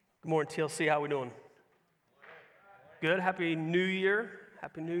Good morning, TLC. How we doing? Good. Happy New Year.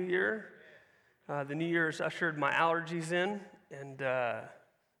 Happy New Year. The New Year's ushered my allergies in and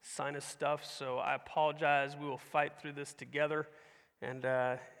sinus stuff, so I apologize. We will fight through this together. And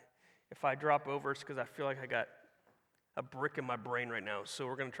if I drop over, it's because I feel like I got a brick in my brain right now. So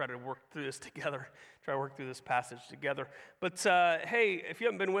we're going to try to work through this together, try to work through this passage together. But hey, if you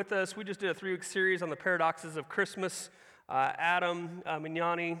haven't been with us, we just did a 3-week series on the paradoxes of Christmas. Adam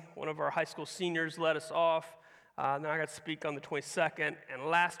Mignani, one of our high school seniors, led us off. Then I got to speak on the 22nd. And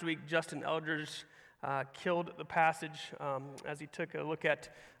last week, Justin Eldridge killed the passage as he took a look at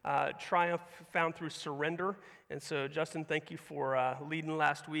triumph found through surrender. And so, Justin, thank you for leading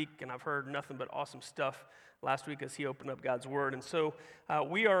last week. And I've heard nothing but awesome stuff last week as he opened up God's Word. And so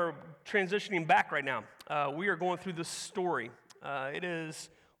we are transitioning back right now. We are going through this story. It is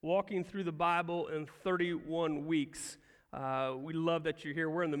walking through the Bible in 31 weeks. We love that you're here.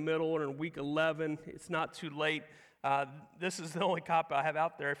 We're in the middle. We're in week 11. It's not too late. This is the only copy I have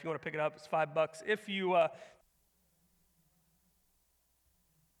out there. If you want to pick it up, it's $5. If you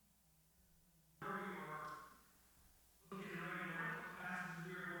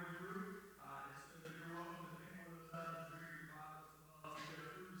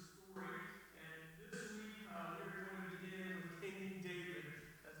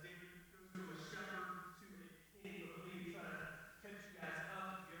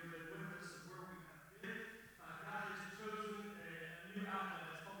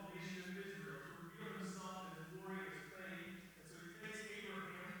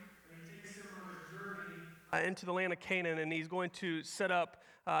into the land of Canaan, and he's going to set up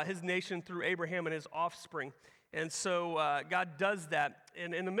his nation through Abraham and his offspring. And so God does that.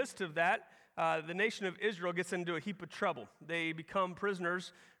 And in the midst of that, the nation of Israel gets into a heap of trouble. They become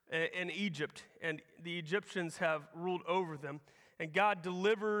prisoners in Egypt, and the Egyptians have ruled over them. And God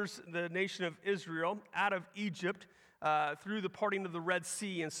delivers the nation of Israel out of Egypt through the parting of the Red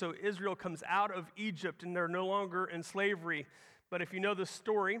Sea. And so Israel comes out of Egypt, and they're no longer in slavery. But if you know the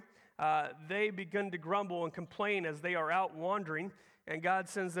story, they begin to grumble and complain as they are out wandering, and God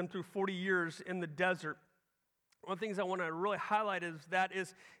sends them through 40 years in the desert. One of the things I want to really highlight is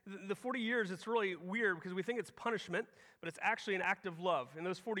the 40 years, it's really weird because we think it's punishment, but it's actually an act of love. In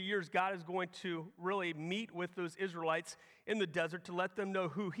those 40 years, God is going to really meet with those Israelites in the desert to let them know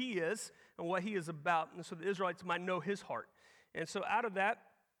who He is and what He is about, and so the Israelites might know His heart. And so out of that,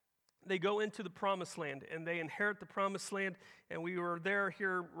 they go into the promised land, and they inherit the promised land, and we were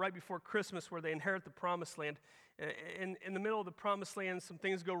here right before Christmas where they inherit the promised land. In the middle of the promised land, some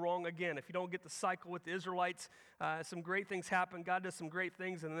things go wrong again. If you don't get the cycle with the Israelites, some great things happen. God does some great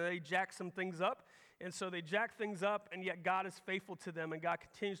things, and then they jack some things up. And so they jack things up, and yet God is faithful to them, and God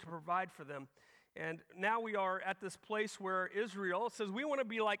continues to provide for them. And now we are at this place where Israel says, we want to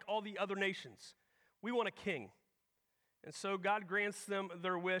be like all the other nations. We want a king. And so God grants them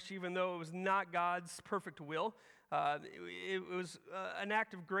their wish, even though it was not God's perfect will. It was an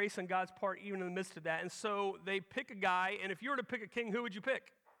act of grace on God's part, even in the midst of that. And so they pick a guy, and if you were to pick a king, who would you pick?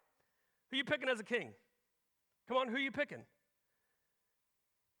 Who are you picking as a king? Come on, who are you picking?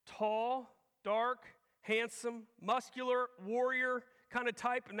 Tall, dark, handsome, muscular, warrior kind of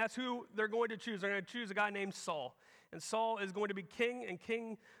type, and that's who they're going to choose. They're going to choose a guy named Saul. And Saul is going to be king, and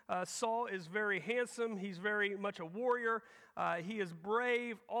King Saul is very handsome. He's very much a warrior. He is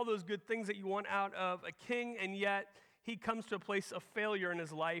brave, all those good things that you want out of a king, and yet he comes to a place of failure in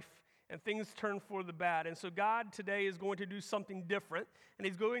his life, and things turn for the bad. And so God today is going to do something different, and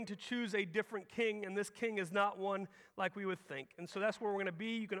He's going to choose a different king, and this king is not one like we would think. And so that's where we're going to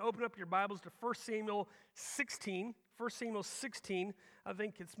be. You can open up your Bibles to 1 Samuel 16. 1 Samuel 16, I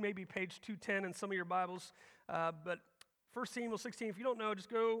think it's maybe page 210 in some of your Bibles. But 1 Samuel 16, if you don't know,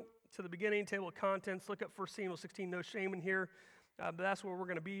 just go to the beginning, table of contents, look up 1 Samuel 16, no shame in here. But that's where we're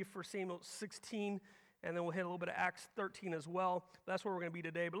going to be, 1 Samuel 16, and then we'll hit a little bit of Acts 13 as well. That's where we're going to be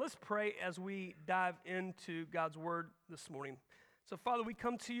today. But let's pray as we dive into God's Word this morning. So, Father, we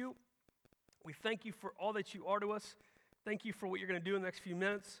come to You. We thank You for all that You are to us. Thank You for what You're going to do in the next few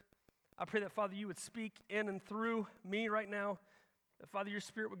minutes. I pray that, Father, You would speak in and through me right now. That, Father, Your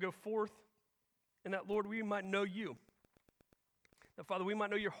Spirit would go forth. And that, Lord, we might know You. That, Father, we might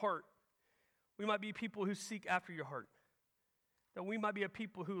know Your heart. We might be people who seek after Your heart. That we might be a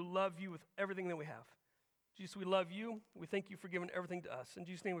people who love You with everything that we have. Jesus, we love You. We thank You for giving everything to us. In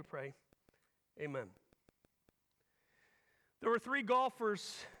Jesus' name we pray. Amen. There were 3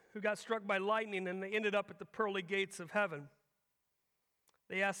 golfers who got struck by lightning, and they ended up at the pearly gates of heaven.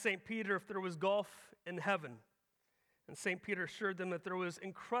 They asked St. Peter if there was golf in heaven. And St. Peter assured them that there was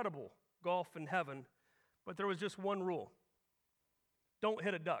incredible golf in heaven, but there was just one rule. don't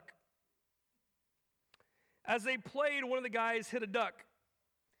hit a duck. As they played, one of the guys hit a duck.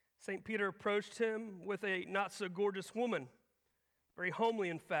 St. Peter approached him with a not-so-gorgeous woman, very homely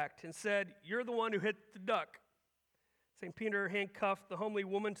in fact, and said, "You're the one who hit the duck." St. Peter handcuffed the homely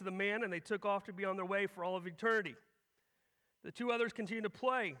woman to the man, and they took off to be on their way for all of eternity. The two others continued to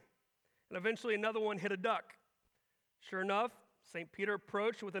play, and eventually another one hit a duck. Sure enough, St. Peter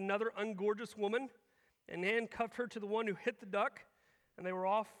approached with another ungorgeous woman and handcuffed her to the one who hit the duck, and they were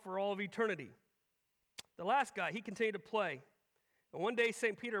off for all of eternity. The last guy, he continued to play. And one day,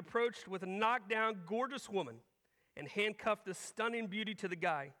 St. Peter approached with a knockdown, gorgeous woman and handcuffed this stunning beauty to the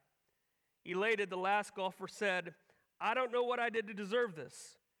guy. Elated, the last golfer said, "I don't know what I did to deserve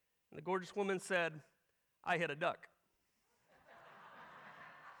this." And the gorgeous woman said, "I hit a duck."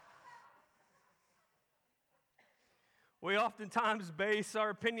 We oftentimes base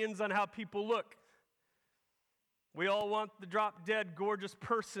our opinions on how people look. We all want the drop-dead gorgeous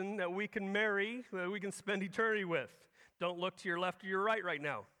person that we can marry, that we can spend eternity with. Don't look to your left or your right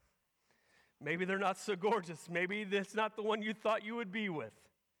now. Maybe they're not so gorgeous. Maybe that's not the one you thought you would be with.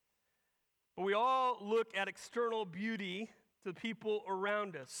 But we all look at external beauty to the people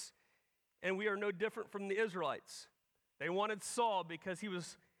around us, and we are no different from the Israelites. They wanted Saul because he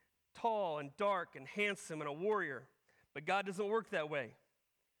was tall and dark and handsome and a warrior. But God doesn't work that way.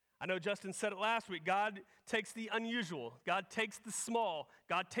 I know Justin said it last week. God takes the unusual. God takes the small.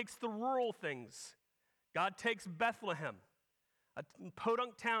 God takes the rural things. God takes Bethlehem, a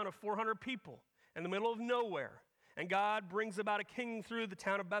podunk town of 400 people in the middle of nowhere. And God brings about a king through the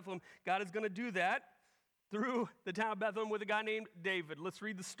town of Bethlehem. God is going to do that through the town of Bethlehem with a guy named David. Let's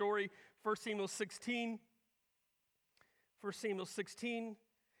read the story, 1 Samuel 16. 1 Samuel 16.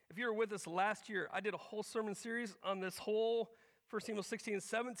 If you were with us last year, I did a whole sermon series on this whole 1 Samuel 16 and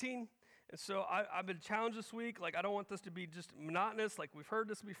 17. And so I've been challenged this week. I don't want this to be just monotonous, like we've heard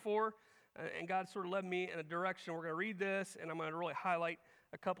this before. And God sort of led me in a direction. We're going to read this, and I'm going to really highlight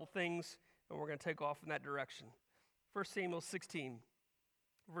a couple things, and we're going to take off in that direction. 1 Samuel 16,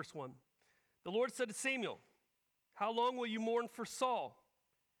 verse 1. The Lord said to Samuel, "How long will you mourn for Saul,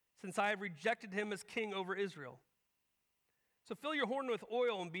 since I have rejected him as king over Israel? So fill your horn with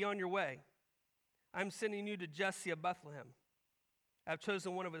oil and be on your way. I'm sending you to Jesse of Bethlehem. I have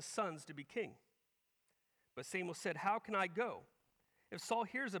chosen one of his sons to be king." But Samuel said, "How can I go? If Saul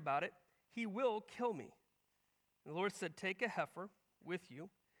hears about it, he will kill me." And the Lord said, "Take a heifer with you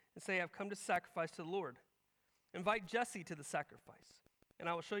and say, I've come to sacrifice to the Lord. Invite Jesse to the sacrifice, and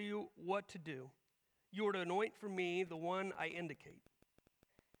I will show you what to do. You are to anoint for me the one I indicate."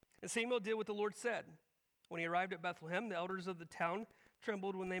 And Samuel did what the Lord said. When he arrived at Bethlehem, the elders of the town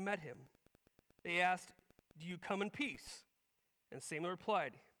trembled when they met him. They asked, "Do you come in peace?" And Samuel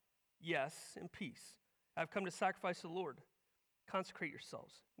replied, "Yes, in peace. I have come to sacrifice to the Lord. Consecrate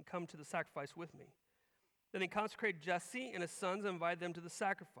yourselves and come to the sacrifice with me." Then he consecrated Jesse and his sons and invited them to the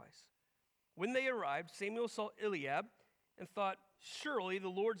sacrifice. When they arrived, Samuel saw Eliab and thought, "Surely the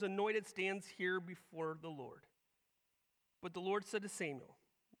Lord's anointed stands here before the Lord." But the Lord said to Samuel,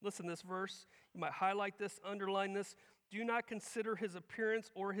 listen to this verse. You might highlight this, underline this. "Do not consider his appearance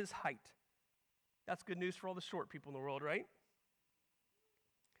or his height." That's good news for all the short people in the world, right?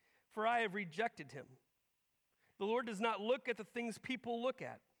 "For I have rejected him." The Lord does not look at the things people look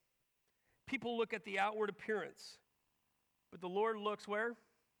at. People look at the outward appearance. But the Lord looks where?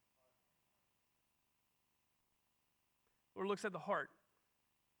 The Lord looks at the heart.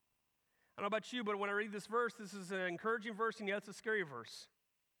 I don't know about you, but when I read this verse, this is an encouraging verse, and yet it's a scary verse.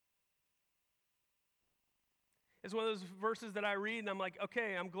 It's one of those verses that I read, and I'm like,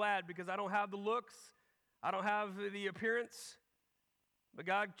 okay, I'm glad because I don't have the looks. I don't have the appearance. But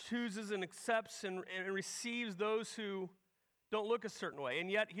God chooses and accepts and receives those who don't look a certain way. And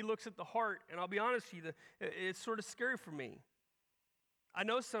yet he looks at the heart. And I'll be honest with you, it's sort of scary for me. I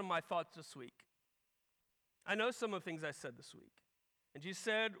know some of my thoughts this week. I know some of the things I said this week. And Jesus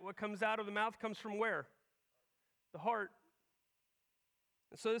said, what comes out of the mouth comes from where? The heart.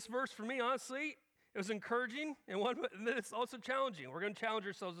 And so this verse for me, honestly, it was encouraging, and then it's also challenging. We're going to challenge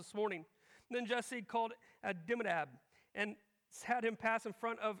ourselves this morning. And then Jesse called Abinadab and had him pass in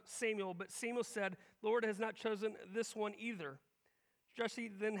front of Samuel. But Samuel said, "The Lord has not chosen this one either." Jesse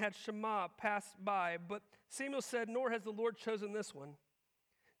then had Shammah pass by, but Samuel said, "Nor has the Lord chosen this one."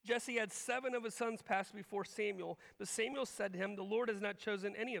 Jesse had 7 of his sons pass before Samuel, but Samuel said to him, "The Lord has not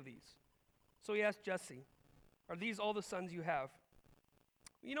chosen any of these." So he asked Jesse, "Are these all the sons you have?"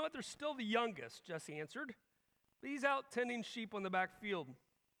 "You know what, they're still the youngest," Jesse answered. "But he's out tending sheep on the back field."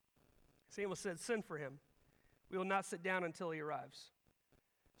 Samuel said, "Send for him. We will not sit down until he arrives."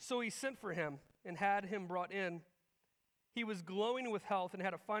 So he sent for him and had him brought in. He was glowing with health and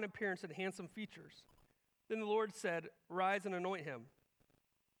had a fine appearance and handsome features. Then the Lord said, "Rise and anoint him.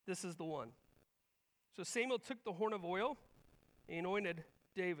 This is the one." So Samuel took the horn of oil and anointed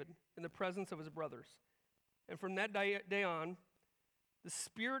David in the presence of his brothers. And from that day on, the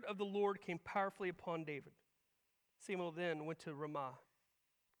Spirit of the Lord came powerfully upon David. Samuel then went to Ramah.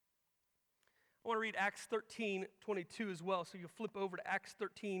 I want to read Acts 13:22 as well, so you flip over to Acts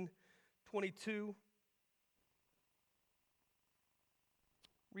 13:22.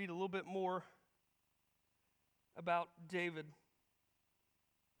 Read a little bit more about David.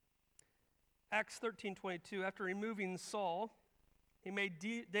 Acts 13:22, after removing Saul, he made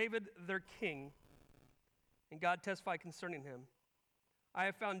David their king, and God testified concerning him. "I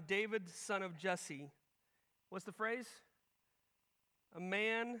have found David, son of Jesse." What's the phrase? "A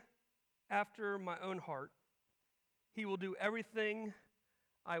man after my own heart. He will do everything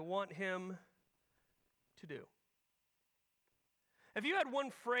I want him to do." If you had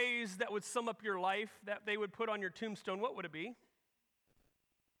one phrase that would sum up your life that they would put on your tombstone, what would it be?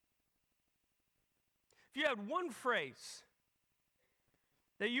 If you had one phrase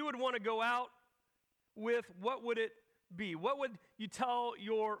that you would want to go out with, what would it be? What would you tell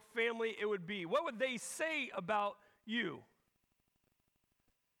your family it would be? What would they say about you?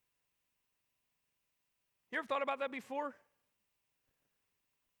 You ever thought about that before?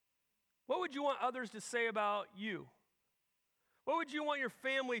 What would you want others to say about you? What would you want your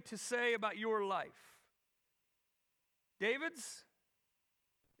family to say about your life? David's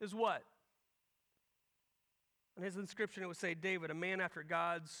is what? On his inscription, it would say, David, a man after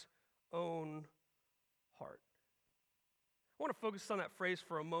God's own heart. I want to focus on that phrase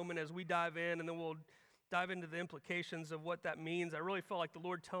for a moment as we dive in, and then we'll dive into the implications of what that means. I really felt like the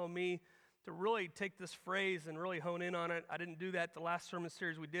Lord telling me to really take this phrase and really hone in on it. I didn't do that the last sermon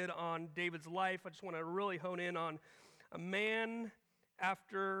series we did on David's life. I just want to really hone in on a man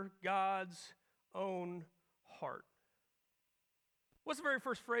after God's own heart. What's the very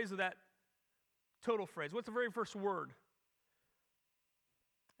first phrase of that total phrase? What's the very first word?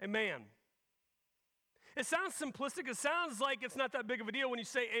 A man. It sounds simplistic. It sounds like it's not that big of a deal when you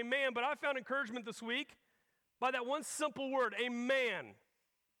say a man, but I found encouragement this week by that one simple word, a man.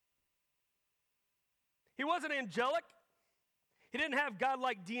 He wasn't angelic. He didn't have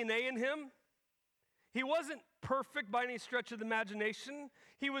God-like DNA in him. He wasn't perfect by any stretch of the imagination.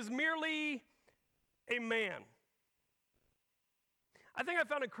 He was merely a man. I think I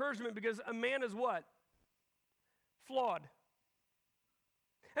found encouragement because a man is what? Flawed.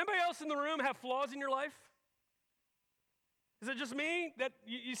 Anybody else in the room have flaws in your life? Is it just me that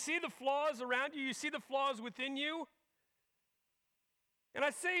you see the flaws around you? You see the flaws within you? And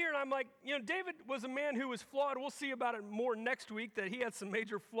I sit here and I'm like, David was a man who was flawed. We'll see about it more next week, that he had some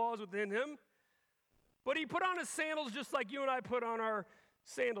major flaws within him. But he put on his sandals just like you and I put on our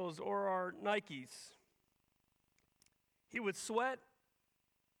sandals or our Nikes. He would sweat.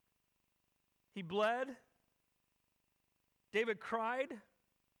 He bled. David cried.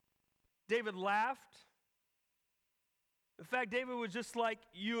 David laughed. In fact, David was just like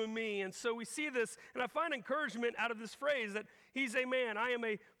you and me. And so we see this, and I find encouragement out of this phrase that he's a man. I am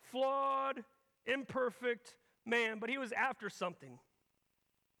a flawed, imperfect man, but he was after something.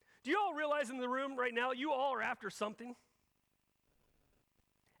 Do you all realize in the room right now, you all are after something?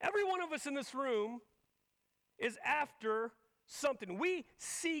 Every one of us in this room is after something. We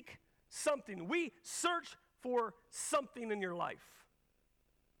seek something. We search for something in your life.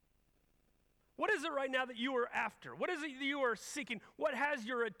 What is it right now that you are after? What is it that you are seeking? What has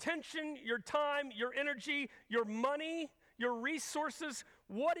your attention, your time, your energy, your money, your resources?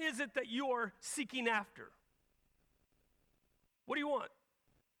 What is it that you are seeking after? What do you want?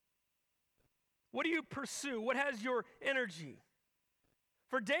 What do you pursue? What has your energy?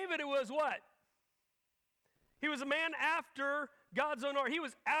 For David, it was what? He was a man after God's own heart. He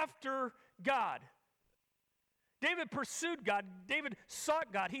was after God. David pursued God. David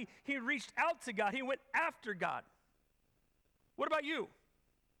sought God. He reached out to God. He went after God. What about you?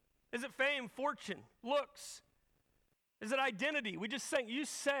 Is it fame, fortune, looks? Is it identity? We just sang, you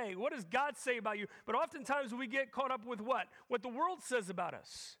say. What does God say about you? But oftentimes we get caught up with what? What the world says about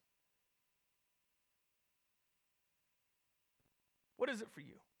us. What is it for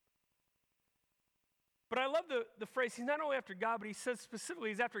you? But I love the phrase, he's not only after God, but he says specifically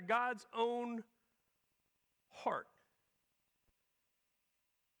he's after God's own heart.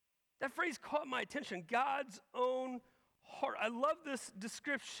 That phrase caught my attention, God's own heart. I love this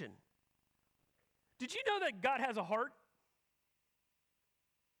description. Did you know that God has a heart?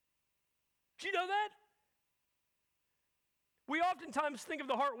 Did you know that? We oftentimes think of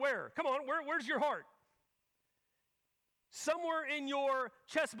the heart where? Come on, where's your heart? somewhere in your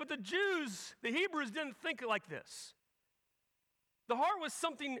chest. But the Jews, the Hebrews, didn't think like this. The heart was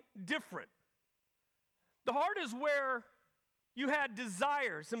something different. The heart is where you had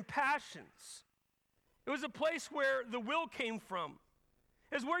desires and passions. It was a place where the will came from.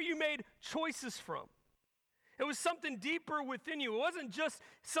 It was where you made choices from. It was something deeper within you. It wasn't just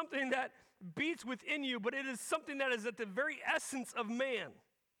something that beats within you, but it is something that is at the very essence of man.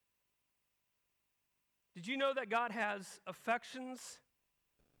 Did you know that God has affections?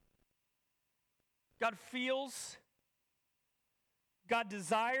 God feels. God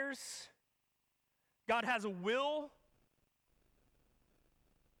desires. God has a will.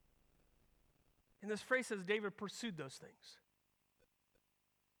 And this phrase says David pursued those things.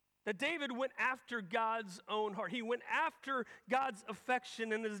 That David went after God's own heart. He went after God's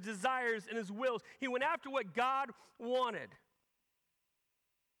affection and his desires and his wills. He went after what God wanted.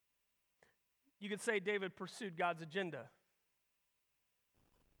 You could say David pursued God's agenda.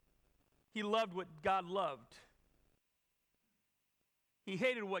 He loved what God loved. He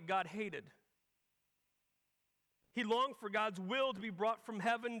hated what God hated. He longed for God's will to be brought from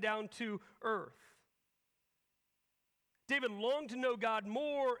heaven down to earth. David longed to know God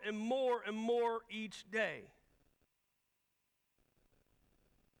more and more and more each day.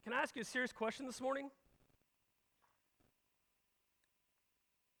 Can I ask you a serious question this morning?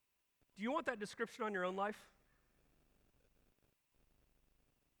 Do you want that description on your own life?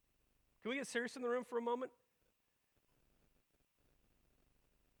 Can we get serious in the room for a moment?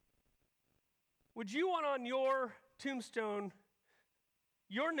 Would you want on your tombstone,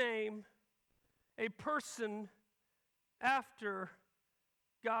 your name, a person after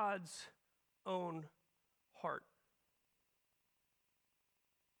God's own heart?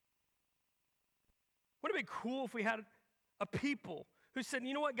 Wouldn't it be cool if we had a people who said,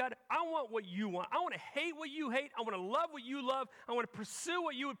 you know what, God, I want what you want. I want to hate what you hate. I want to love what you love. I want to pursue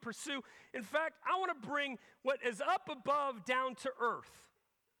what you would pursue. In fact, I want to bring what is up above down to earth.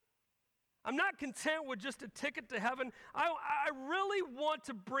 I'm not content with just a ticket to heaven. I really want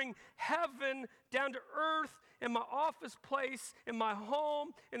to bring heaven down to earth in my office place, in my home,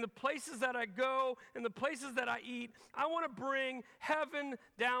 in the places that I go, in the places that I eat. I want to bring heaven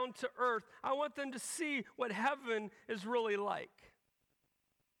down to earth. I want them to see what heaven is really like.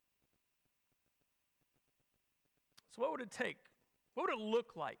 So what would it take? What would it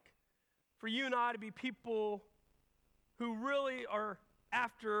look like for you and I to be people who really are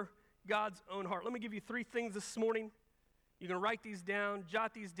after God's own heart? Let me give you 3 things this morning. You can write these down,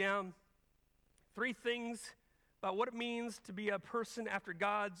 jot these down. 3 things about what it means to be a person after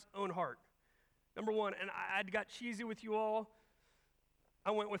God's own heart. Number 1, and I got cheesy with you all.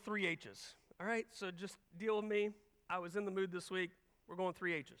 I went with 3 H's. All right, so just deal with me. I was in the mood this week. We're going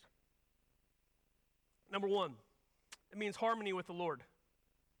 3 H's. Number 1, it means harmony with the Lord.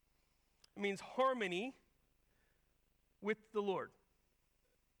 It means harmony with the Lord.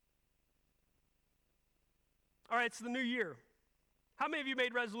 All right, it's the new year. How many of you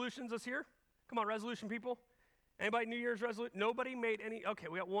made resolutions this year? Come on, resolution people. Anybody New Year's resolution? Nobody made any? Okay,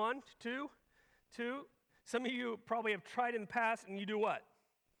 we got 1, 2. Some of you probably have tried in the past and you do what?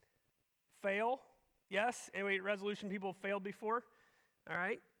 Fail. Yes? Anybody resolution people failed before? All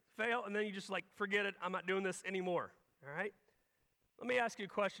right, fail, and then you just like, forget it, I'm not doing this anymore. All right? Let me ask you a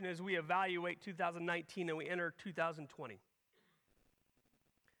question as we evaluate 2019 and we enter 2020.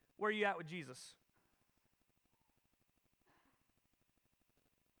 Where are you at with Jesus?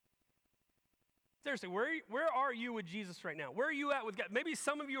 Seriously, where are you with Jesus right now? Where are you at with God? Maybe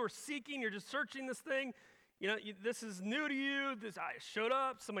some of you are seeking, you're just searching this thing. You know, this is new to you. I showed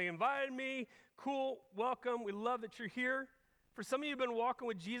up, somebody invited me. Cool, welcome. We love that you're here. For some of you have been walking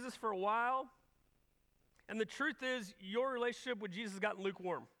with Jesus for a while, and the truth is your relationship with Jesus has gotten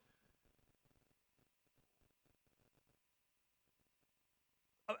lukewarm.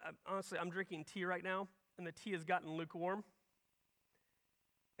 Honestly, I'm drinking tea right now, and the tea has gotten lukewarm,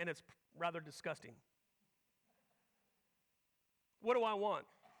 and it's rather disgusting. What do I want?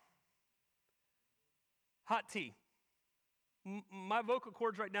 Hot tea. My vocal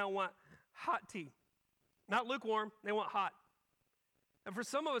cords right now want hot tea. Not lukewarm, they want hot. And for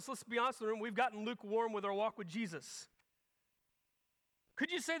some of us, let's be honest in the room, we've gotten lukewarm with our walk with Jesus.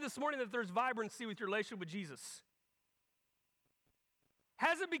 Could you say this morning that there's vibrancy with your relationship with Jesus?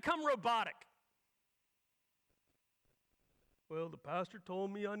 Has it become robotic? Well, the pastor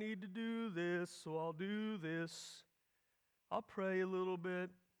told me I need to do this, so I'll do this. I'll pray a little bit.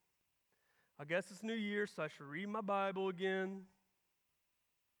 I guess it's New Year, so I should read my Bible again.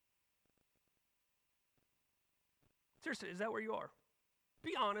 Seriously, is that where you are?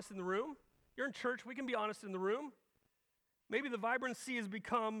 Be honest in the room. You're in church, we can be honest in the room. Maybe the vibrancy has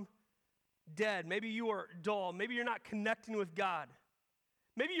become dead. Maybe you are dull. Maybe you're not connecting with God.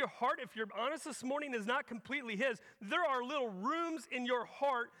 Maybe your heart, if you're honest this morning, is not completely His. There are little rooms in your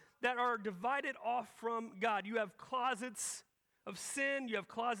heart that are divided off from God. You have closets of sin. You have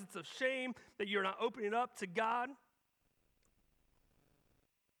closets of shame that you're not opening up to God.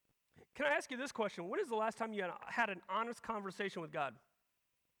 Can I ask you this question? When is the last time you had an honest conversation with God?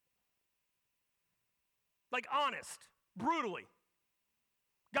 Like honest, brutally.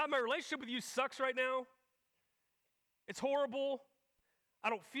 God, my relationship with you sucks right now. It's horrible. I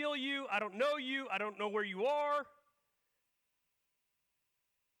don't feel you. I don't know you. I don't know where you are.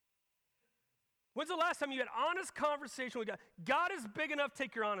 When's the last time you had honest conversation with God? God is big enough to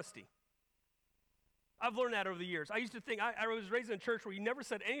take your honesty. I've learned that over the years. I used to think, I was raised in a church where you never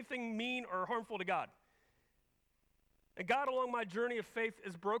said anything mean or harmful to God. And God, along my journey of faith,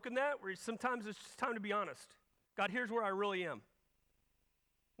 has broken that, where sometimes it's just time to be honest. God, here's where I really am.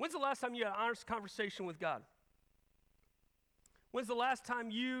 When's the last time you had an honest conversation with God? When's the last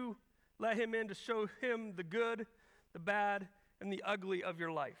time you let Him in to show Him the good, the bad, and the ugly of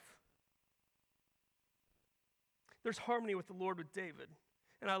your life? There's harmony with the Lord with David.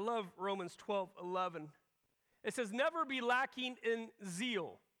 And I love Romans 12:11. It says, never be lacking in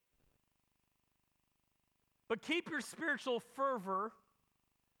zeal, but keep your spiritual fervor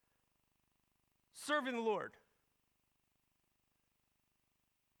serving the Lord.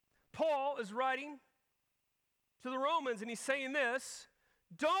 Paul is writing to the Romans, and he's saying this: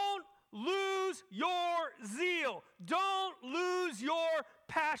 don't lose your zeal. Don't lose your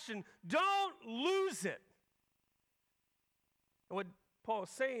passion. Don't lose it. And what Paul is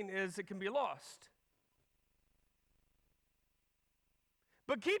saying is it can be lost.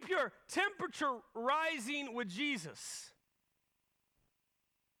 But keep your temperature rising with Jesus.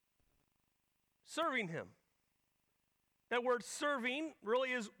 Serving Him. That word serving really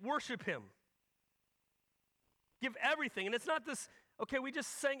is worship Him. Give everything. And it's not this, okay, we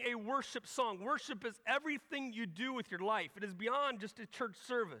just sang a worship song. Worship is everything you do with your life. It is beyond just a church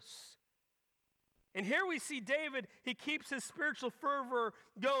service. And here we see David, he keeps his spiritual fervor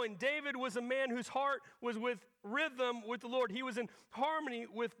going. David was a man whose heart was with rhythm with the Lord. He was in harmony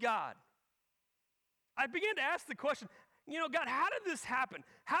with God. I began to ask the question, God, how did this happen?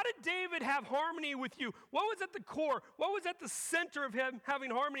 How did David have harmony with you? What was at the core? What was at the center of him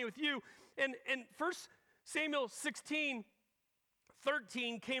having harmony with you? And 1 Samuel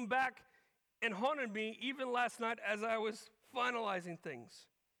 16:13 came back and haunted me even last night as I was finalizing things.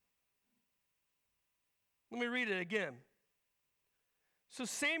 Let me read it again. So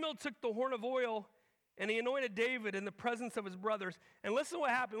Samuel took the horn of oil and he anointed David in the presence of his brothers. And listen to what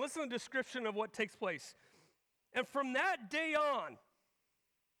happened. Listen to the description of what takes place. And from that day on,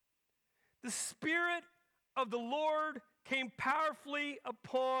 the Spirit of the Lord came powerfully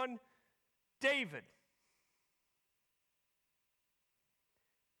upon David.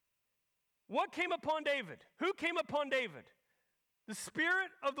 What came upon David? Who came upon David? The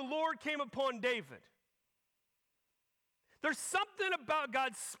Spirit of the Lord came upon David. There's something about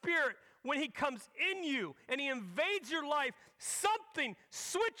God's Spirit when He comes in you and He invades your life, something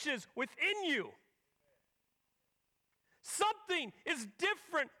switches within you. Something is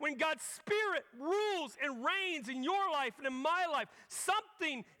different when God's Spirit rules and reigns in your life and in my life.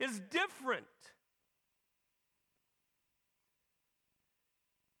 Something is different.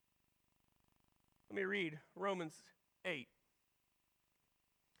 Let me read Romans 8.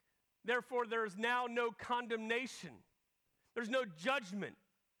 Therefore, there is now no condemnation. There's no judgment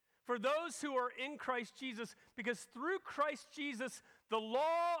for those who are in Christ Jesus, because through Christ Jesus, the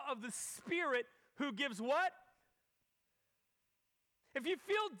law of the Spirit who gives what? If you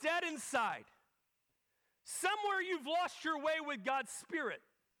feel dead inside, somewhere you've lost your way with God's Spirit.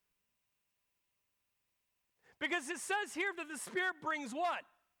 Because it says here that the Spirit brings what?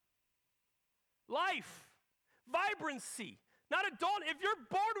 Life, vibrancy. Not adult. If you're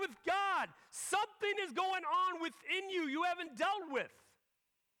bored with God, something is going on within you haven't dealt with.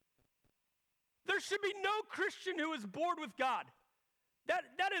 There should be no Christian who is bored with God.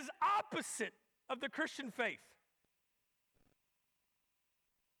 That is opposite of the Christian faith.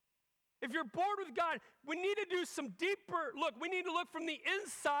 If you're bored with God, we need to do some deeper look. We need to look from the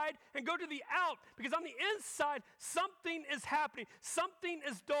inside and go to the out, because on the inside, something is happening. Something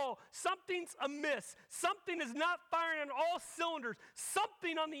is dull. Something's amiss. Something is not firing on all cylinders.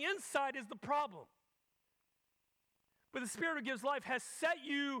 Something on the inside is the problem. But the Spirit who gives life has set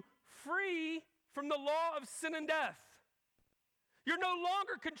you free from the law of sin and death. You're no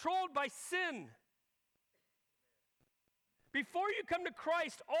longer controlled by sin. Before you come to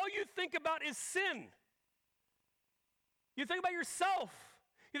Christ, all you think about is sin. You think about yourself.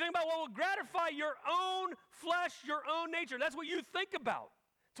 You think about what will gratify your own flesh, your own nature. That's what you think about.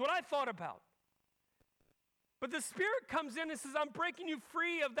 It's what I thought about. But the Spirit comes in and says, I'm breaking you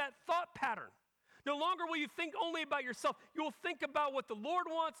free of that thought pattern. No longer will you think only about yourself. You will think about what the Lord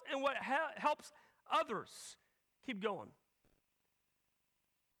wants and what helps others. Keep going.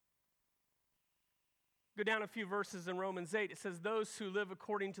 Go down a few verses in Romans 8. It says, those who live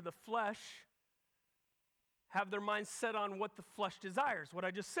according to the flesh have their minds set on what the flesh desires, what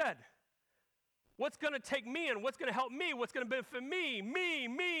I just said. What's going to take me in? What's going to help me? What's going to benefit me? Me,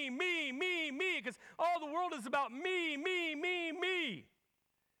 because all the world is about me.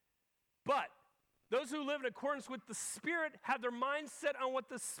 But those who live in accordance with the Spirit have their minds set on what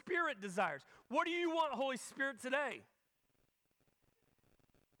the Spirit desires. What do you want, Holy Spirit, today?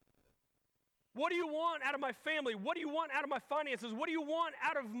 What do you want out of my family? What do you want out of my finances? What do you want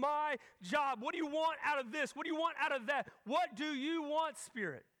out of my job? What do you want out of this? What do you want out of that? What do you want,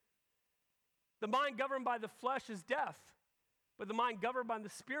 Spirit? The mind governed by the flesh is death, but the mind governed by the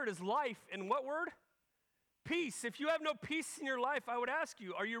Spirit is life. And what word? Peace. If you have no peace in your life, I would ask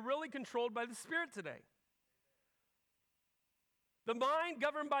you, are you really controlled by the Spirit today? The mind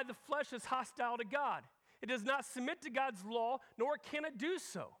governed by the flesh is hostile to God. It does not submit to God's law, nor can it do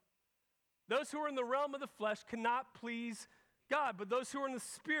so. Those who are in the realm of the flesh cannot please God, but those who are in the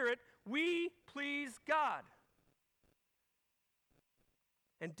Spirit, we please God.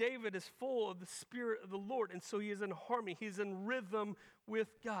 And David is full of the Spirit of the Lord, and so he is in harmony. He's in rhythm with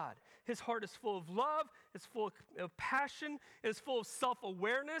God. His heart is full of love. It's full of passion. It's full of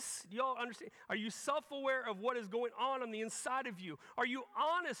self-awareness. Do you all understand? Are you self-aware of what is going on the inside of you? Are you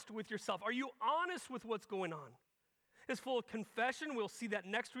honest with yourself? Are you honest with what's going on? It's full of confession. We'll see that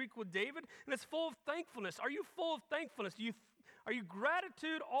next week with David. And it's full of thankfulness. Are you full of thankfulness? Are you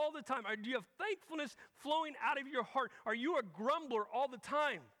gratitude all the time? Or do you have thankfulness flowing out of your heart? Are you a grumbler all the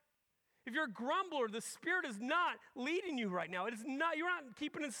time? If you're a grumbler, the Spirit is not leading you right now. It is not, you're not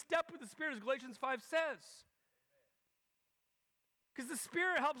keeping in step with the Spirit, as Galatians 5 says. Because the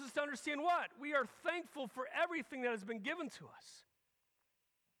Spirit helps us to understand what? We are thankful for everything that has been given to us.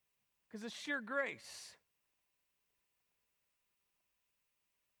 Because it's sheer grace.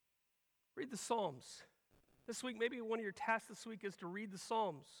 Read the Psalms. This week, maybe one of your tasks this week is to read the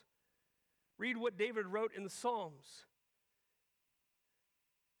Psalms. Read what David wrote in the Psalms.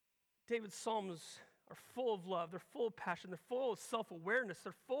 David's Psalms are full of love. They're full of passion. They're full of self-awareness.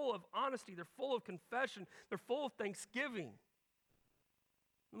 They're full of honesty. They're full of confession. They're full of thanksgiving.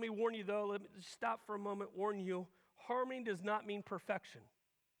 Let me warn you, though. Let me just stop for a moment, warn you. Harmony does not mean perfection.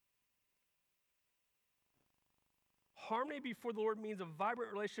 Harmony before the Lord means a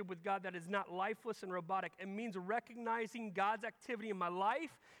vibrant relationship with God that is not lifeless and robotic. It means recognizing God's activity in my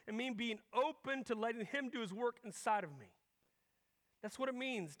life. It means being open to letting Him do His work inside of me. That's what it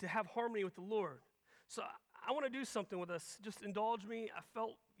means to have harmony with the Lord. So I want to do something with us. Just indulge me. I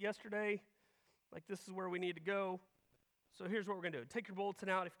felt yesterday like this is where we need to go. So here's what we're going to do. Take your bulletin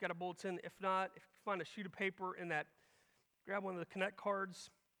out if you've got a bulletin. If not, if you find a sheet of paper in that, grab one of the Connect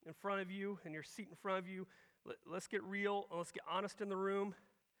cards in front of you and your seat in front of you. Let's get real. Let's get honest in the room.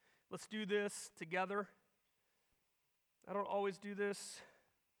 Let's do this together. I don't always do this,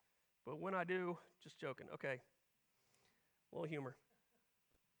 but when I do, just joking. Okay. A little humor.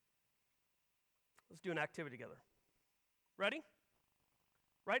 Let's do an activity together. Ready?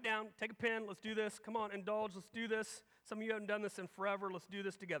 Write down, take a pen, let's do this. Come on, indulge, let's do this. Some of you haven't done this in forever. Let's do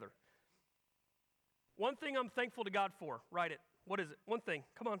this together. One thing I'm thankful to God for. Write it. What is it? One thing.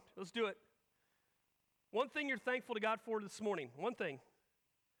 Come on, let's do it. One thing you're thankful to God for this morning. One thing.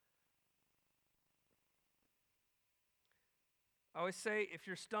 I always say, if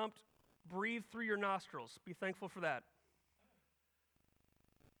you're stumped, breathe through your nostrils. Be thankful for that.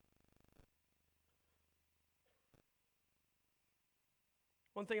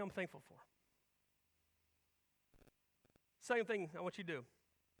 One thing I'm thankful for. Second thing I want you to do.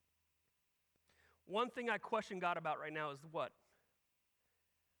 One thing I question God about right now is what?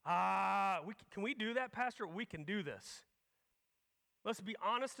 Can we do that, Pastor? We can do this. Let's be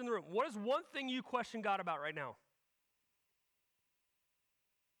honest in the room. What is one thing you question God about right now?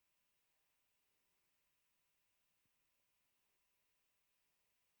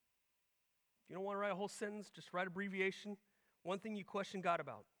 If you don't want to write a whole sentence, just write abbreviation. One thing you question God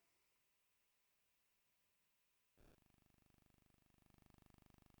about.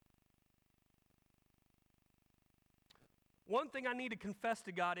 One thing I need to confess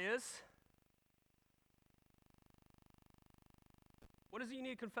to God is, what is it you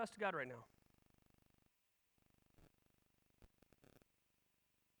need to confess to God right now?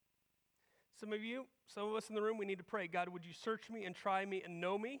 Some of us in the room, we need to pray. God, would you search me and try me and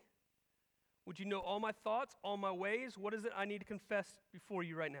know me? Would you know all my thoughts, all my ways? What is it I need to confess before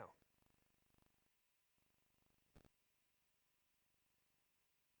you right now?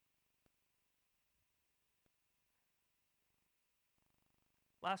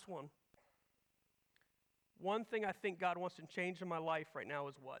 Last one. One thing I think God wants to change in my life right now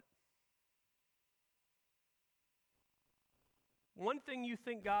is what? One thing you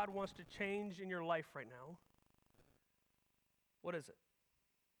think God wants to change in your life right now, what is it?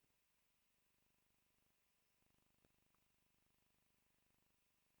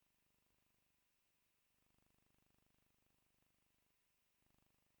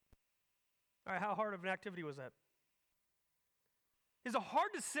 All right, how hard of an activity was that? Is it hard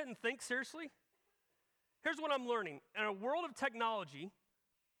to sit and think, seriously? Here's what I'm learning. In a world of technology,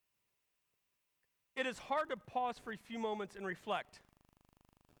 it is hard to pause for a few moments and reflect.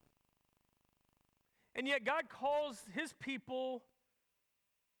 And yet God calls his people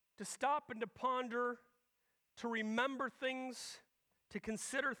to stop and to ponder, to remember things, to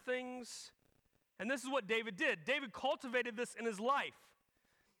consider things. And this is what David did. David cultivated this in his life.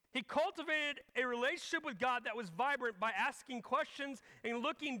 He cultivated a relationship with God that was vibrant by asking questions and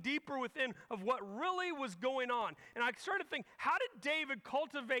looking deeper within of what really was going on. And I started to think, how did David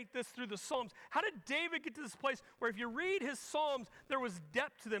cultivate this through the Psalms? How did David get to this place where if you read his Psalms, there was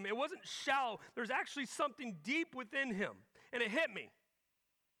depth to them. It wasn't shallow. There's actually something deep within him. And it hit me.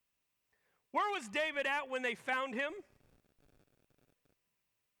 Where was David at when they found him?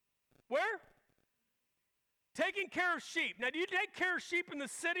 Where? Taking care of sheep. Now, do you take care of sheep in the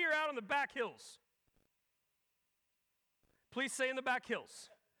city or out on the back hills? Please say in the back hills.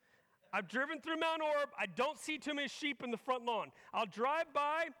 I've driven through Mount Orab. I don't see too many sheep in the front lawn. I'll drive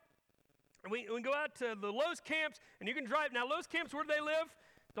by, and we go out to the Lowe's camps, and you can drive. Now, Lowe's camps, where do they live?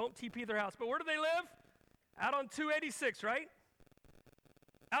 Don't TP their house, but where do they live? Out on 286, right?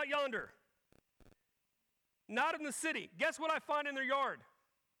 Out yonder. Not in the city. Guess what I find in their yard?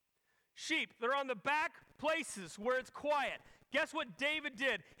 Sheep. They're on the back places where it's quiet. Guess what David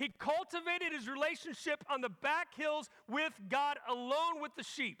did? He cultivated his relationship on the back hills with God, alone with the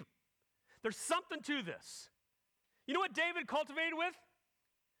sheep. There's something to this. You know what David cultivated with?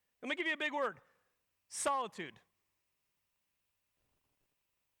 Let me give you a big word. Solitude.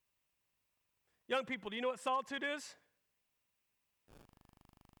 Young people, do you know what solitude is?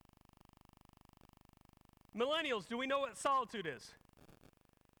 Millennials, do we know what solitude is?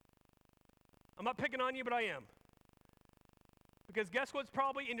 I'm not picking on you, but I am. Because guess what's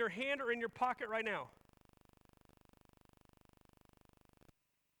probably in your hand or in your pocket right now?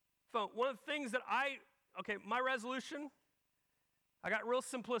 Phone. One of the things that my resolution, I got real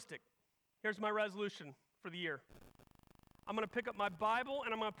simplistic. Here's my resolution for the year. I'm going to pick up my Bible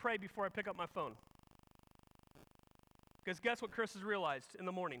and I'm going to pray before I pick up my phone. Because guess what Chris has realized in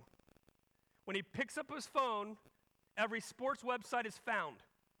the morning? When he picks up his phone, every sports website is found.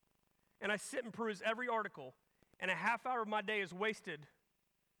 And I sit and peruse every article, and a half hour of my day is wasted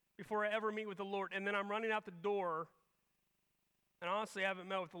before I ever meet with the Lord. And then I'm running out the door, and honestly, I haven't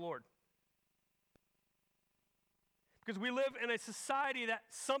met with the Lord. Because we live in a society that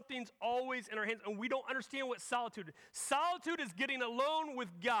something's always in our hands, and we don't understand what solitude is. Solitude is getting alone with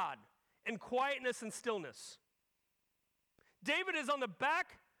God in quietness and stillness. David is on the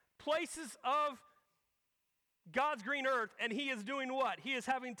back places of God's green earth, and he is doing what? He is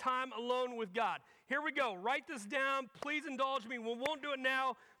having time alone with God. Here we go. Write this down. Please indulge me. We won't do it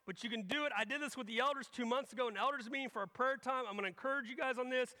now, but you can do it. I did this with the elders 2 months ago, an elders meeting for a prayer time. I'm going to encourage you guys on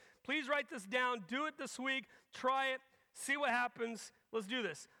this. Please write this down. Do it this week. Try it. See what happens. Let's do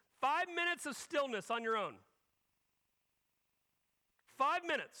this. 5 minutes of stillness on your own. 5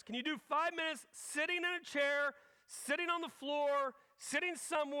 minutes. Can you do 5 minutes sitting in a chair, sitting on the floor, sitting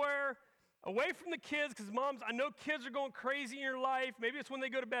somewhere, away from the kids, because moms, I know kids are going crazy in your life. Maybe it's when they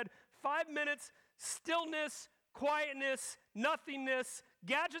go to bed. 5 minutes, stillness, quietness, nothingness.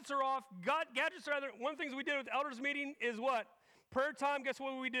 Gadgets are off. Gadgets are either. One of the things we did with the elders meeting is what? Prayer time, guess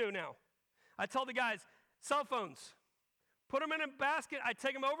what we do now? I tell the guys, cell phones. Put them in a basket. I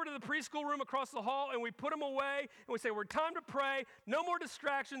take them over to the preschool room across the hall, and we put them away, and we say, we're time to pray. No more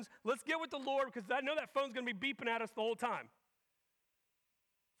distractions. Let's get with the Lord, because I know that phone's going to be beeping at us the whole time.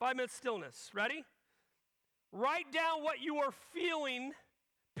 5 minutes stillness. Ready? Write down what you are feeling.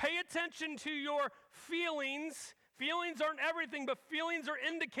 Pay attention to your feelings. Feelings aren't everything, but feelings are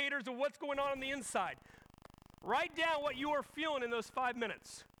indicators of what's going on the inside. Write down what you are feeling in those 5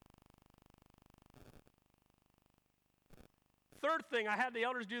 minutes. Third thing, I had the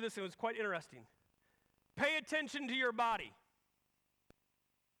elders do this, and it was quite interesting. Pay attention to your body.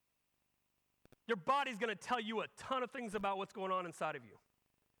 Your body's going to tell you a ton of things about what's going on inside of you.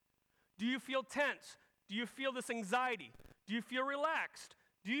 Do you feel tense? Do you feel this anxiety? Do you feel relaxed?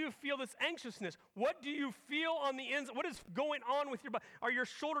 Do you feel this anxiousness? What do you feel on the inside? What is going on with your body? Are your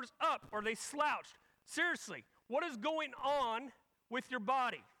shoulders up? Are they slouched? Seriously, what is going on with your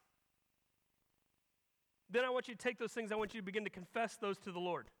body? Then I want you to take those things, I want you to begin to confess those to the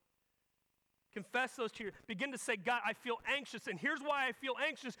Lord. Confess those to you. Begin to say, God, I feel anxious, and here's why I feel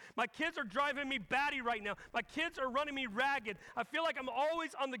anxious. My kids are driving me batty right now. My kids are running me ragged. I feel like I'm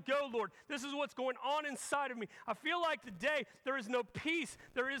always on the go, Lord. This is what's going on inside of me. I feel like today there is no peace.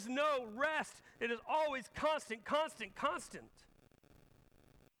 There is no rest. It is always constant, constant, constant.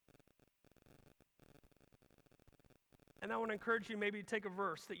 And I want to encourage you maybe to take a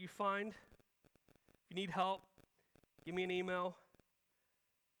verse that you find. If you need help, give me an email.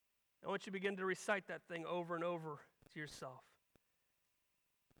 I want you to begin to recite that thing over and over to yourself.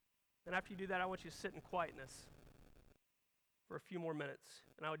 And after you do that, I want you to sit in quietness for a few more minutes.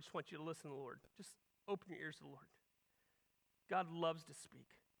 And I just want you to listen to the Lord. Just open your ears to the Lord. God loves to speak.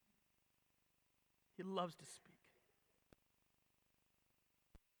 He loves to speak.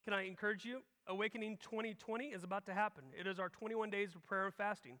 Can I encourage you? Awakening 2020 is about to happen. It is our 21 days of prayer and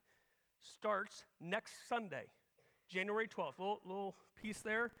fasting. Starts next Sunday, January 12th. Little piece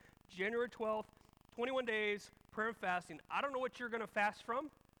there. January 12th, 21 days, prayer and fasting. I don't know what you're going to fast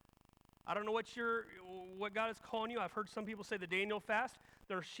from. I don't know what God is calling you. I've heard some people say the Daniel fast.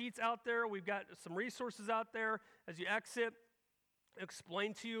 There are sheets out there. We've got some resources out there as you exit.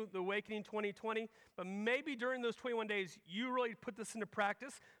 Explain to you the Awakening 2020. But maybe during those 21 days, you really put this into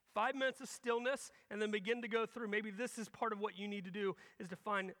practice. 5 minutes of stillness, and then begin to go through. Maybe this is part of what you need to do, is to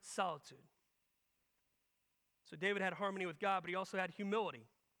find solitude. So David had harmony with God, but he also had humility.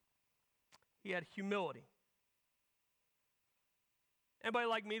 He had humility. Anybody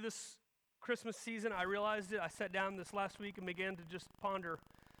like me this Christmas season? I realized it. I sat down this last week and began to just ponder.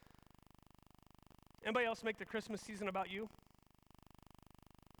 Anybody else make the Christmas season about you?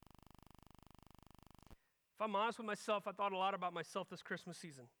 If I'm honest with myself, I thought a lot about myself this Christmas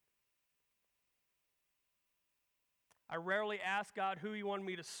season. I rarely asked God who he wanted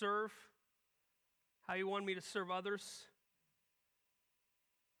me to serve, how he wanted me to serve others.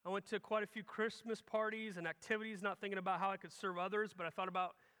 I went to quite a few Christmas parties and activities, not thinking about how I could serve others, but I thought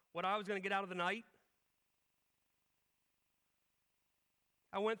about what I was going to get out of the night.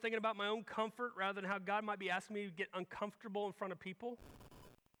 I went thinking about my own comfort rather than how God might be asking me to get uncomfortable in front of people.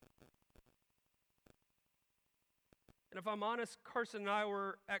 And if I'm honest, Carson and I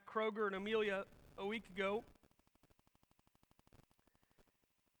were at Kroger and Amelia a week ago,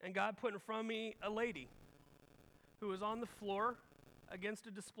 and God put in front of me a lady who was on the floor against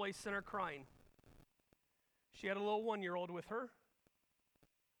a display center crying. She had a little 1-year-old with her,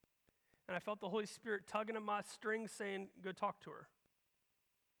 and I felt the Holy Spirit tugging at my strings saying, go talk to her.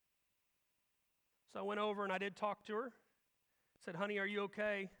 So I went over and I did talk to her. I said, honey, are you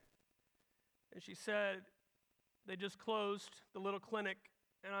okay? And she said, they just closed the little clinic,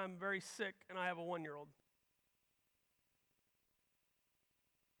 and I'm very sick, and I have a 1-year-old.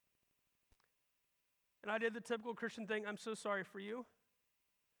 And I did the typical Christian thing, I'm so sorry for you.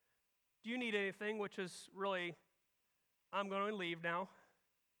 Do you need anything? Which is really, I'm going to leave now.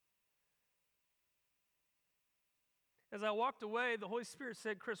 As I walked away, the Holy Spirit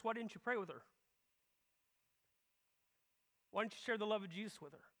said, Chris, why didn't you pray with her? Why didn't you share the love of Jesus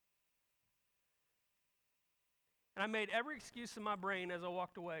with her? And I made every excuse in my brain as I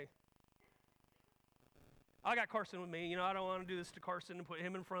walked away. I got Carson with me. I don't want to do this to Carson and put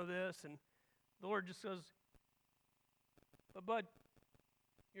him in front of this. And the Lord just goes, but bud,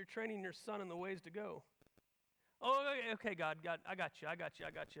 you're training your son in the ways to go. Oh, okay, God, I got you.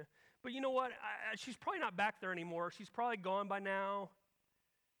 But you know what? She's probably not back there anymore. She's probably gone by now.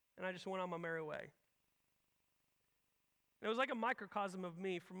 And I just went on my merry way. And it was like a microcosm of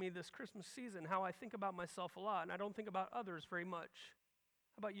me for me this Christmas season, how I think about myself a lot, and I don't think about others very much.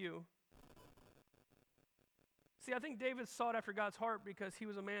 How about you? See, I think David sought after God's heart because he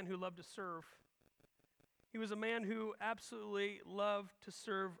was a man who loved to serve. He was a man who absolutely loved to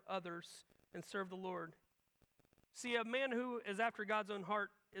serve others and serve the Lord. See, a man who is after God's own heart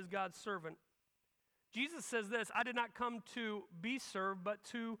is God's servant. Jesus says this, I did not come to be served, but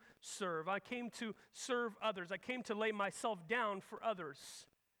to serve. I came to serve others. I came to lay myself down for others.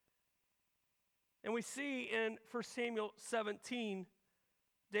 And we see in 1 Samuel 17,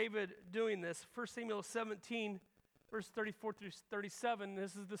 David doing this. 1 Samuel 17, verse 34 through 37,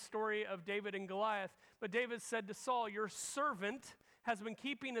 this is the story of David and Goliath. But David said to Saul, your servant has been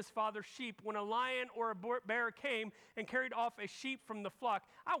keeping his father's sheep. When a lion or a bear came and carried off a sheep from the flock,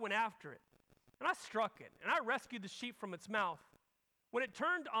 I went after it. and I struck it, and I rescued the sheep from its mouth. When it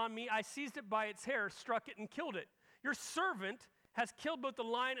turned on me, I seized it by its hair, struck it, and killed it. Your servant has killed both the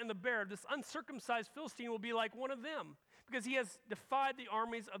lion and the bear. This uncircumcised Philistine will be like one of them, because he has defied the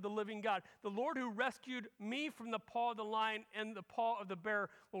armies of the living God. The Lord who rescued me from the paw of the lion and the paw of the bear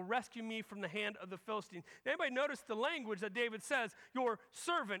will rescue me from the hand of the Philistine. Anybody notice the language that David says? Your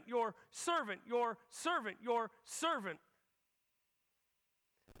servant, your servant, your servant, your servant.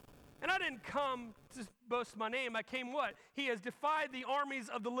 And I didn't come to boast my name. I came what? He has defied the armies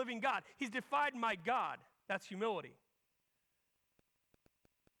of the living God. He's defied my God. That's humility.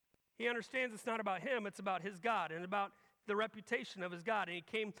 He understands it's not about him, it's about his God and about the reputation of his God, and he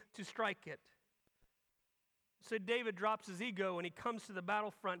came to strike it. So David drops his ego and he comes to the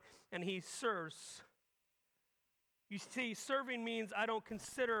battlefront and he serves. You see, serving means I don't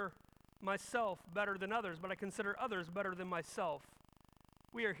consider myself better than others, but I consider others better than myself.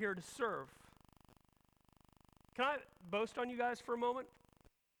 We are here to serve. Can I boast on you guys for a moment?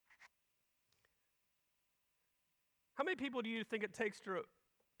 How many people do you think it takes to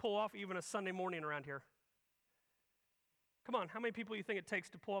pull off even a Sunday morning around here? Come on, how many people do you think it takes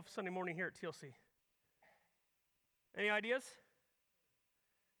to pull off a Sunday morning here at TLC? Any ideas?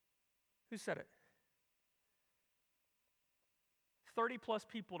 Who said it? 30 plus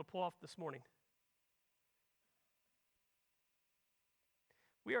people to pull off this morning.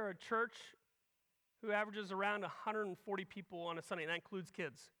 We are a church who averages around 140 people on a Sunday, and that includes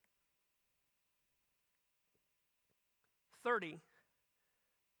kids. 30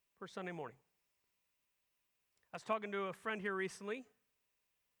 per Sunday morning. I was talking to a friend here recently.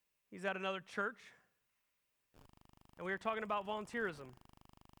 He's at another church, and we were talking about volunteerism.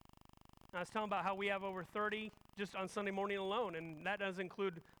 And I was telling about how we have over 30 just on Sunday morning alone, and that does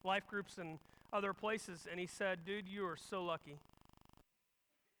include life groups and other places. And he said, dude, you are so lucky.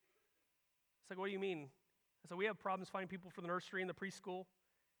 It's like, what do you mean? I said, we have problems finding people for the nursery and the preschool.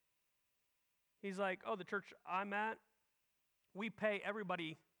 He's like, oh, the church I'm at, we pay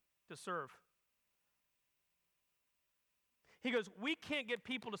everybody to serve. He goes, we can't get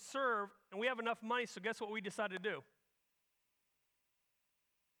people to serve, and we have enough money, so guess what we decided to do?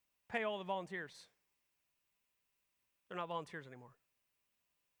 Pay all the volunteers. They're not volunteers anymore.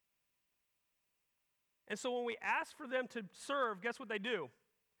 And so when we ask for them to serve, guess what they do?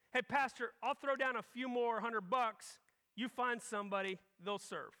 Hey, pastor, I'll throw down a few more $100. You find somebody, they'll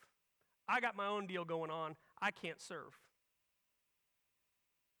serve. I got my own deal going on. I can't serve.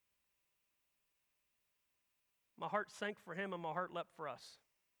 My heart sank for him and my heart leapt for us.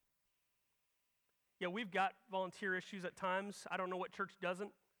 Yeah, we've got volunteer issues at times. I don't know what church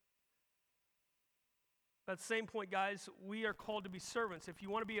doesn't. But at the same point, guys, we are called to be servants. If you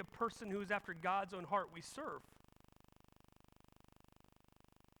want to be a person who's after God's own heart, we serve.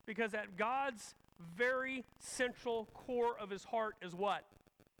 Because at God's very central core of his heart is what?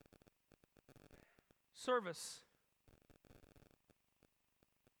 Service.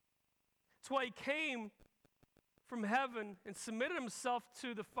 That's why he came from heaven and submitted himself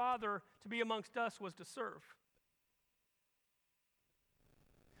to the Father to be amongst us, was to serve.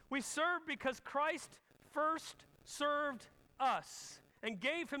 We serve because Christ first served us and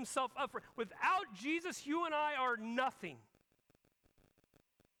gave himself up for. Without Jesus, you and I are nothing.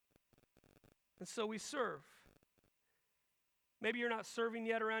 And so we serve. Maybe you're not serving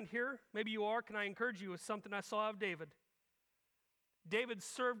yet around here. Maybe you are. Can I encourage you with something I saw of David? David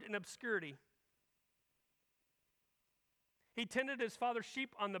served in obscurity. He tended his father's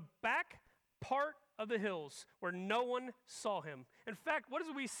sheep on the back part of the hills where no one saw him. In fact, what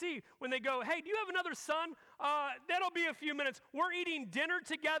do we see when they go, hey, do you have another son? That'll be a few minutes. We're eating dinner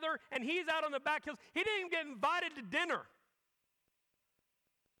together, and he's out on the back hills. He didn't even get invited to dinner.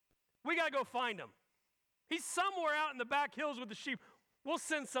 We got to go find him. He's somewhere out in the back hills with the sheep. We'll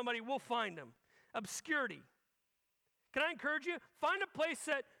send somebody. We'll find him. Obscurity. Can I encourage you? Find a place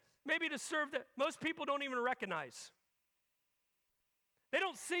that maybe to serve that most people don't even recognize. They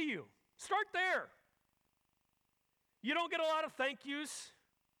don't see you. Start there. You don't get a lot of thank yous.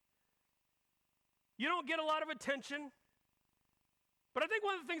 You don't get a lot of attention. But I think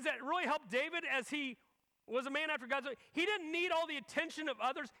one of the things that really helped David as he was a man after God's heart, he didn't need all the attention of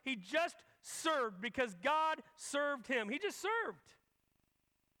others. He just served because God served him. He just served.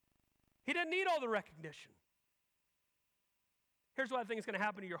 He didn't need all the recognition. Here's what I think is going to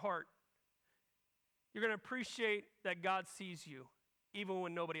happen to your heart. You're going to appreciate that God sees you, even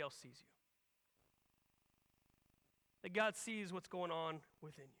when nobody else sees you. That God sees what's going on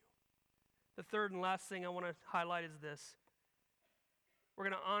within you. The third and last thing I want to highlight is this. We're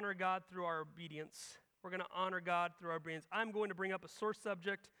going to honor God through our obedience. We're going to honor God through our obedience. I'm going to bring up a sore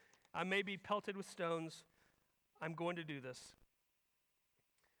subject, I may be pelted with stones. I'm going to do this.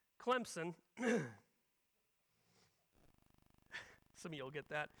 Clemson, some of you will get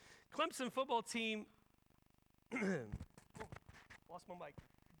that. Clemson football team, lost my mic.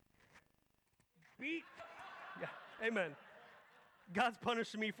 Yeah, amen. God's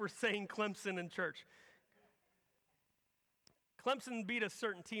punishing me for saying Clemson in church. Clemson beat a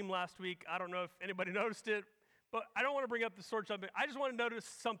certain team last week. I don't know if anybody noticed it, but I don't want to bring up the sword subject. I just want to notice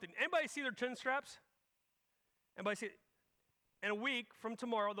something. Anybody see their chin straps? Anybody see it? In a week from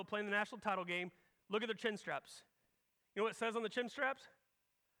tomorrow, they'll play in the national title game. Look at their chin straps. You know what it says on the chin straps?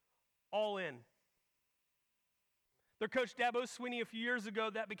 All in. Their coach, Dabo Swinney, a few years ago,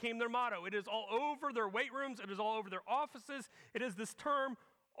 that became their motto. It is all over their weight rooms. It is all over their offices. It is this term,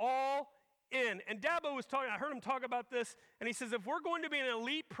 all in. And Dabo was talking, I heard him talk about this, and he says, if we're going to be an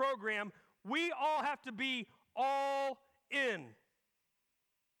elite program, we all have to be all in.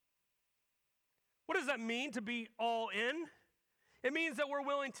 What does that mean, to be all in? It means that we're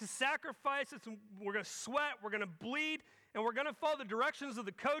willing to sacrifice. We're going to sweat, we're going to bleed, and we're going to follow the directions of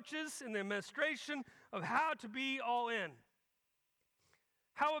the coaches and the administration of how to be all in.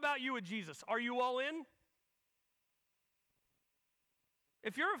 How about you with Jesus? Are you all in?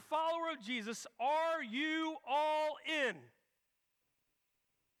 If you're a follower of Jesus, are you all in?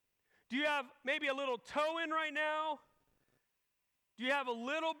 Do you have maybe a little toe in right now? Do you have a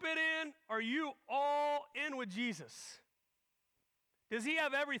little bit in? Are you all in with Jesus? Does he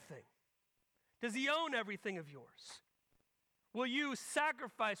have everything? Does he own everything of yours? Will you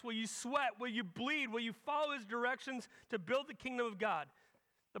sacrifice? Will you sweat? Will you bleed? Will you follow his directions to build the kingdom of God?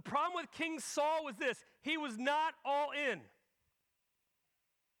 The problem with King Saul was this: he was not all in.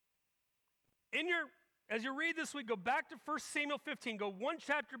 As you read this week, go back to 1 Samuel 15, go one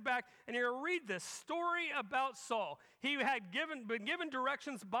chapter back, and you're going to read this story about Saul. He had been given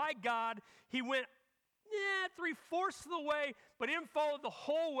directions by God. He went 3/4 of the way, but he didn't follow the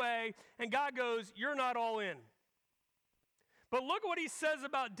whole way, and God goes, you're not all in. But look what he says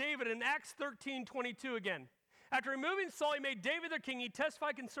about David in Acts 13:22 again. After removing Saul, he made David their king. He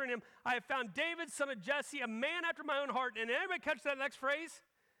testified concerning him, I have found David, son of Jesse, a man after my own heart. And anybody catch that next phrase?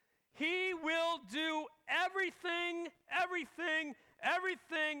 He will do everything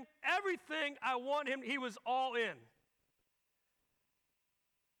I want him. He was all in.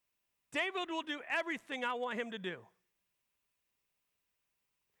 David will do everything I want him to do.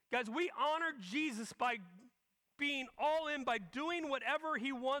 Guys, we honor Jesus by being all in, by doing whatever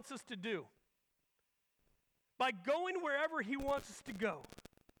he wants us to do, by going wherever he wants us to go,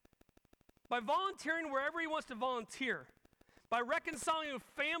 by volunteering wherever he wants to volunteer, by reconciling with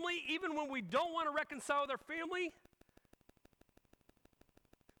family even when we don't want to reconcile with our family,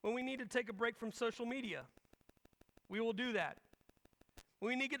 when we need to take a break from social media, we will do that. When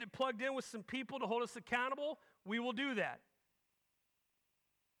we need to get plugged in with some people to hold us accountable, we will do that.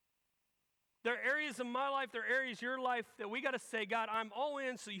 There are areas in my life, there are areas in your life that we got to say, God, I'm all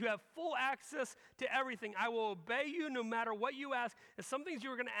in so you have full access to everything. I will obey you no matter what you ask. And some things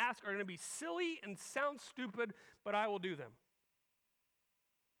you are going to ask are going to be silly and sound stupid, but I will do them.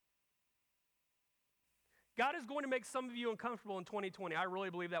 God is going to make some of you uncomfortable in 2020. I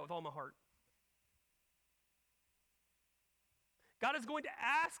really believe that with all my heart. God is going to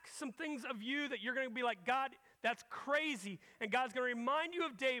ask some things of you that you're going to be like, God, that's crazy. And God's going to remind you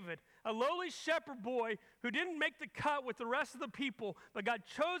of David, a lowly shepherd boy who didn't make the cut with the rest of the people, but God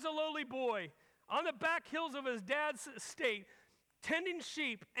chose a lowly boy on the back hills of his dad's estate, tending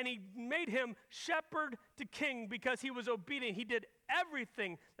sheep, and he made him shepherd to king because he was obedient. He did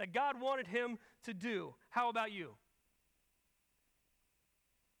everything that God wanted him to do. How about you?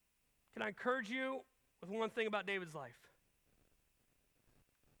 Can I encourage you with one thing about David's life?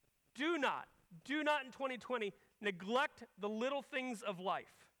 Do not in 2020 neglect the little things of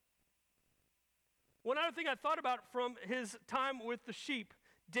life. One other thing I thought about from his time with the sheep,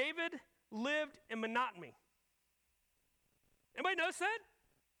 David lived in monotony. Anybody notice that?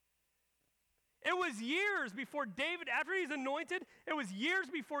 It was years before David, after he's anointed, it was years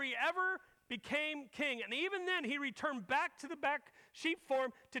before he ever became king. And even then, he returned back to the back sheep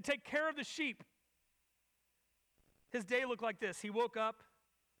farm to take care of the sheep. His day looked like this. He woke up.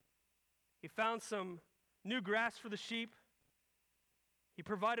 He found some new grass for the sheep. He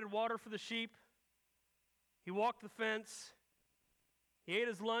provided water for the sheep. He walked the fence. He ate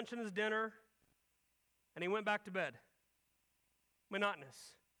his lunch and his dinner. And he went back to bed.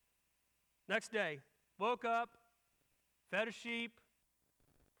 Monotonous. Next day, woke up, fed a sheep,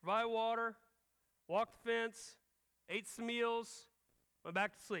 provided water, walked the fence, ate some meals, went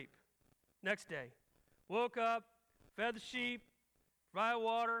back to sleep. Next day, woke up, fed the sheep, provided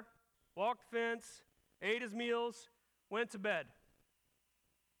water, walked the fence, ate his meals, went to bed.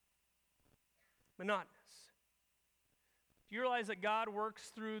 Monotonous. Do you realize that God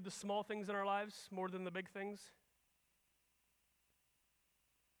works through the small things in our lives more than the big things?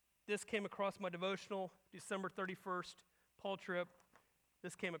 This came across my devotional, December 31st, Paul Tripp.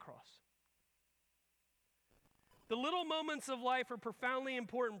 This came across. The little moments of life are profoundly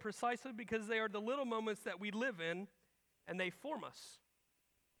important precisely because they are the little moments that we live in and they form us.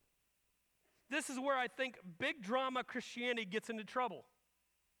 This is where I think big drama Christianity gets into trouble.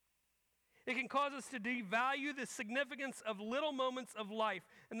 It can cause us to devalue the significance of little moments of life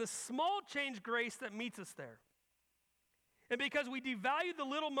and the small change grace that meets us there. And because we devalue the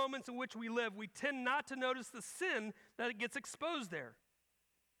little moments in which we live, we tend not to notice the sin that gets exposed there.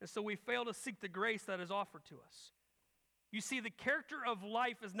 And so we fail to seek the grace that is offered to us. You see, the character of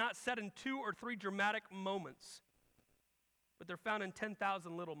life is not set in 2 or 3 dramatic moments, but they're found in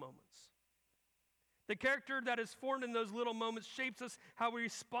 10,000 little moments. The character that is formed in those little moments shapes us how we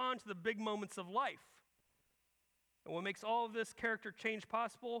respond to the big moments of life. And what makes all of this character change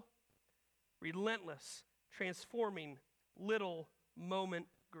possible? Relentless, transforming, little moment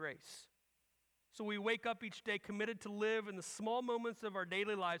grace. So we wake up each day committed to live in the small moments of our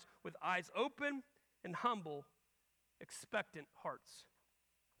daily lives with eyes open and humble, expectant hearts.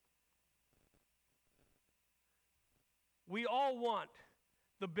 We all want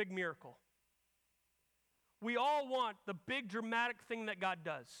the big miracle. We all want the big dramatic thing that God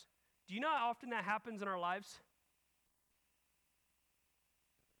does. Do you know how often that happens in our lives?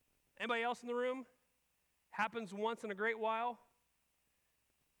 Anybody else in the room? Happens once in a great while.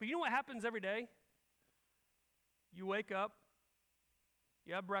 But you know what happens every day? You wake up,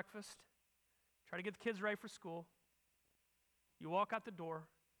 you have breakfast, try to get the kids ready for school, you walk out the door,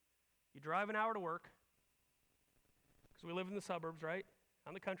 you drive an hour to work, because we live in the suburbs, right? Out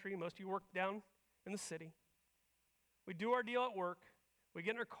in the country, most of you work down in the city. We do our deal at work, we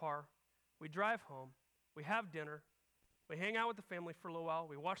get in our car, we drive home, we have dinner, we hang out with the family for a little while,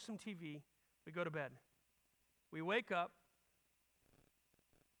 we watch some TV, we go to bed. We wake up.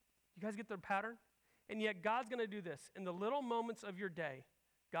 You guys get the pattern? And yet God's going to do this. In the little moments of your day,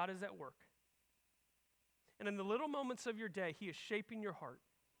 God is at work. And in the little moments of your day, He is shaping your heart.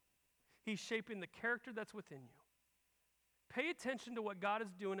 He's shaping the character that's within you. Pay attention to what God is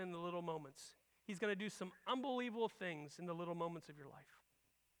doing in the little moments. He's going to do some unbelievable things in the little moments of your life.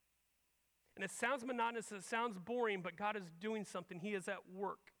 And it sounds monotonous, it sounds boring, but God is doing something. He is at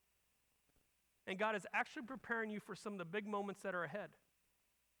work. And God is actually preparing you for some of the big moments that are ahead.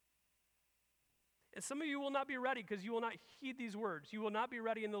 And some of you will not be ready because you will not heed these words. You will not be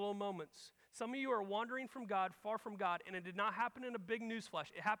ready in the little moments. Some of you are wandering from God, far from God, and it did not happen in a big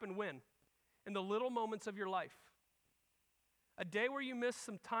newsflash. It happened when? In the little moments of your life. A day where you miss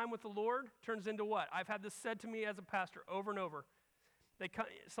some time with the Lord turns into what? I've had this said to me as a pastor over and over.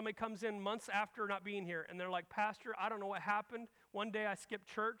 Somebody comes in months after not being here, and they're like, Pastor, I don't know what happened. One day I skipped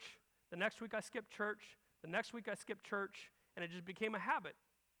church. The next week I skipped church. The next week I skipped church. And it just became a habit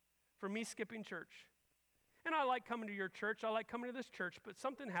for me skipping church. And I like coming to your church. I like coming to this church. But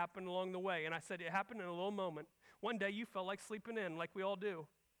something happened along the way. And I said, it happened in a little moment. One day you felt like sleeping in, like we all do.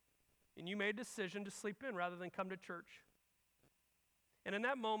 And you made a decision to sleep in rather than come to church. And in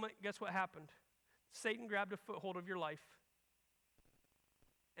that moment, guess what happened? Satan grabbed a foothold of your life.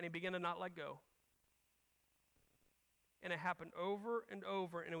 And he began to not let go. And it happened over and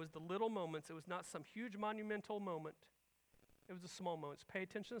over, and it was the little moments. It was not some huge monumental moment. It was the small moments. Pay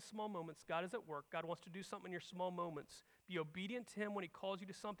attention to the small moments. God is at work. God wants to do something in your small moments. Be obedient to Him when He calls you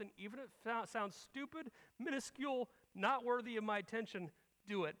to something. Even if it sounds stupid, minuscule, not worthy of my attention,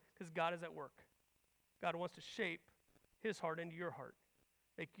 do it, because God is at work. God wants to shape His heart into your heart.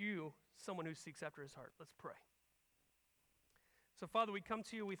 Make you someone who seeks after His heart. Let's pray. So, Father, we come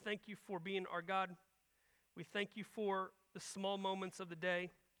to you. We thank you for being our God. We thank you for the small moments of the day.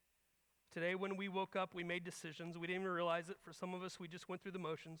 Today, when we woke up, we made decisions. We didn't even realize it. For some of us, we just went through the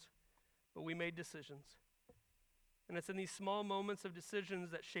motions, but we made decisions. And it's in these small moments of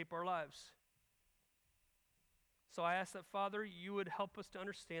decisions that shape our lives. So I ask that, Father, you would help us to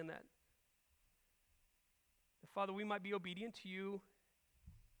understand that. That, Father, we might be obedient to you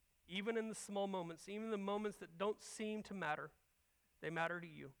even in the small moments, even the moments that don't seem to matter. They matter to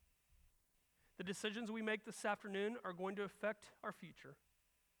you. The decisions we make this afternoon are going to affect our future.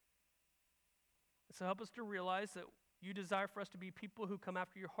 So help us to realize that you desire for us to be people who come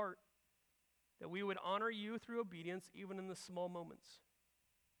after your heart, that we would honor you through obedience even in the small moments.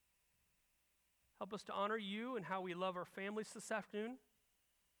 Help us to honor you in how we love our families this afternoon,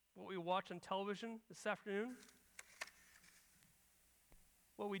 what we watch on television this afternoon,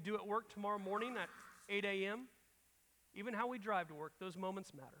 what we do at work tomorrow morning at 8 a.m., even how we drive to work, those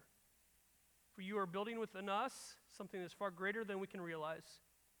moments matter. For you are building within us something that's far greater than we can realize.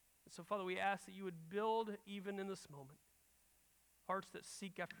 And so, Father, we ask that you would build even in this moment hearts that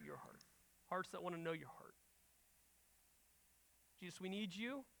seek after your heart, hearts that want to know your heart. Jesus, we need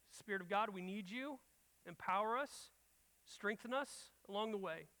you. Spirit of God, we need you. Empower us, strengthen us along the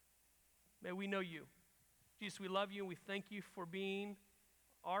way. May we know you. Jesus, we love you and we thank you for being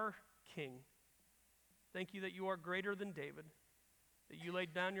our King. Thank you that you are greater than David, that you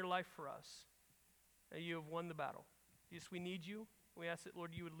laid down your life for us, and you have won the battle. Jesus, we need you. We ask that,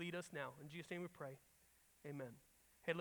 Lord, you would lead us now. In Jesus' name we pray. Amen.